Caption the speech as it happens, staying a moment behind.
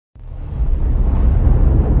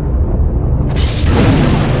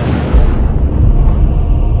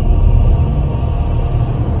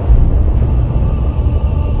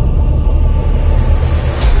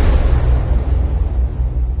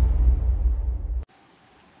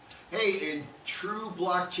Hey, in true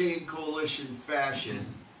blockchain coalition fashion,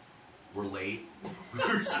 we're late.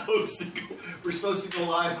 We're supposed to go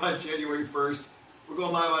live on January 1st. We're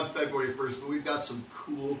going live on February 1st, but we've got some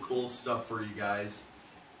cool stuff for you guys.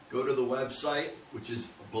 Go to the website, which is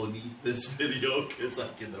beneath this video, because I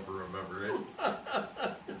can never remember it.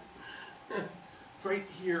 It's right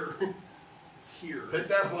here. It's here. Hit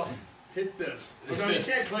that button. Hit this. No, you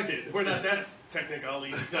can't click it. We're not that technical.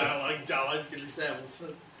 Like Jolly can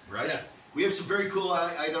establish. Right? Yeah. We have some very cool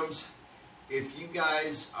items. If you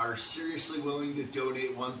guys are seriously willing to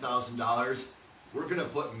donate $1,000, we're going to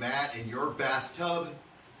put Matt in your bathtub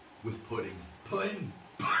with pudding. Pudding.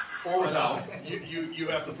 Or without. You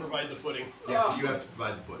have to provide the pudding. Yes, you have to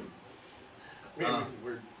provide the pudding.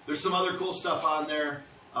 There's some other cool stuff on there.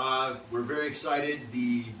 We're very excited.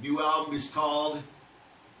 The new album is called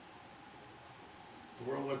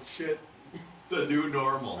The World Wide Shit. The New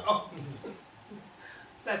Normal. Oh.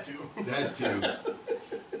 That too. That too.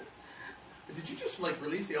 Did you just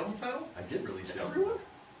release the album title? I did release the album. Everyone?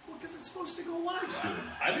 Well, because it's supposed to go live soon.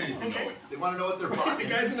 I didn't even know it. They want to know what they're buying. The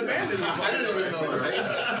guys in the band didn't I didn't even know it,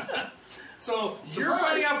 right? So you're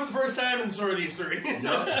finding out for the first time, and so are these three.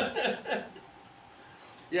 Yep.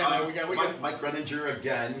 Yeah, we got Mike Renninger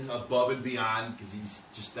again, above and beyond, because he's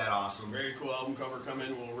just that awesome. very cool album cover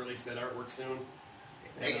coming. We'll release that artwork soon.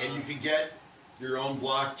 And you can get your own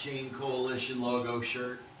Blockchain Coalition logo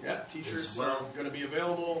shirt. Yeah, t-shirts As well. are going to be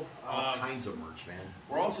available. All kinds of merch, man.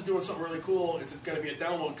 We're also doing something really cool. It's going to be a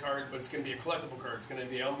download card, but it's going to be a collectible card. It's going to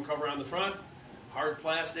be the album cover on the front, hard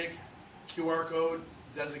plastic, QR code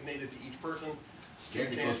designated to each person.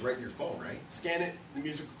 Scan it goes right in your phone, right? Scan it, the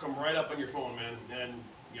music will come right up on your phone, man. And,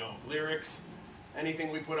 lyrics,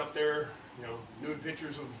 anything we put up there, nude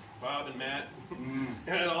pictures of Bob and Matt, and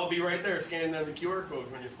it'll all be right there, scanned on the QR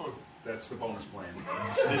code on your phone. That's the bonus plan.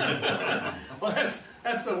 Well,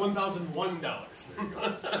 that's the $1,001. There you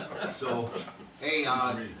go. So, hey,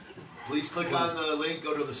 please click on the link,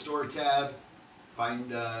 go to the store tab,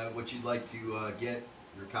 find what you'd like to get,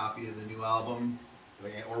 your copy of the new album,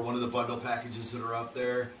 or one of the bundle packages that are up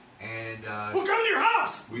there. And we'll come to your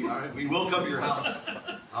house! We will come to your house.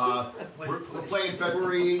 We're playing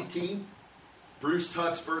February 18th, Bruce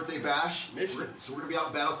Tuck's birthday bash. Michigan. So we're going to be out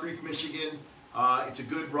in Battle Creek, Michigan. It's a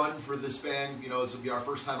good run for this band. This will be our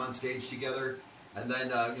first time on stage together. And then,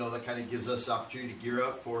 that kind of gives us the opportunity to gear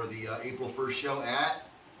up for the April 1st show at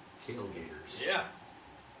Tailgaters. Yeah.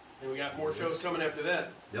 And we got more shows coming after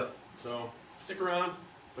that. Yep. So stick around,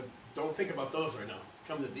 but don't think about those right now.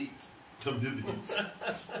 Come to these. Come to these.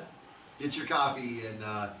 Get your copy, and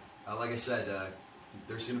like I said,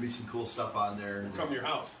 there's going to be some cool stuff on there. We'll come to your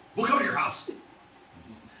house. We'll come to your house.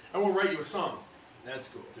 And we'll write you a song. That's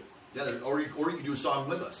cool, too. Yeah, or you can do a song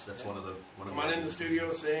with us. That's one of the. Come on in the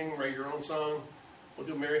studio, sing, write your own song. We'll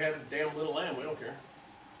do Mary Had a Damn Little Lamb. We don't care.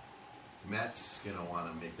 Matt's going to want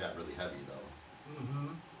to make that really heavy, though.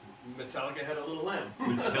 Mm-hmm. Metallica Had a Little Lamb.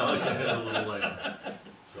 Metallica Had a Little Lamb.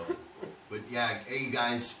 So, but yeah, hey, you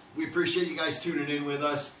guys, we appreciate you guys tuning in with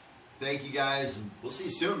us. Thank you guys, and we'll see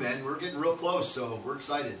you soon, man. We're getting real close, so we're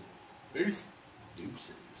excited. Peace.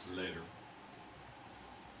 Deuces. Later.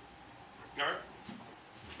 All right.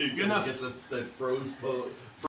 Good enough. Gets a froze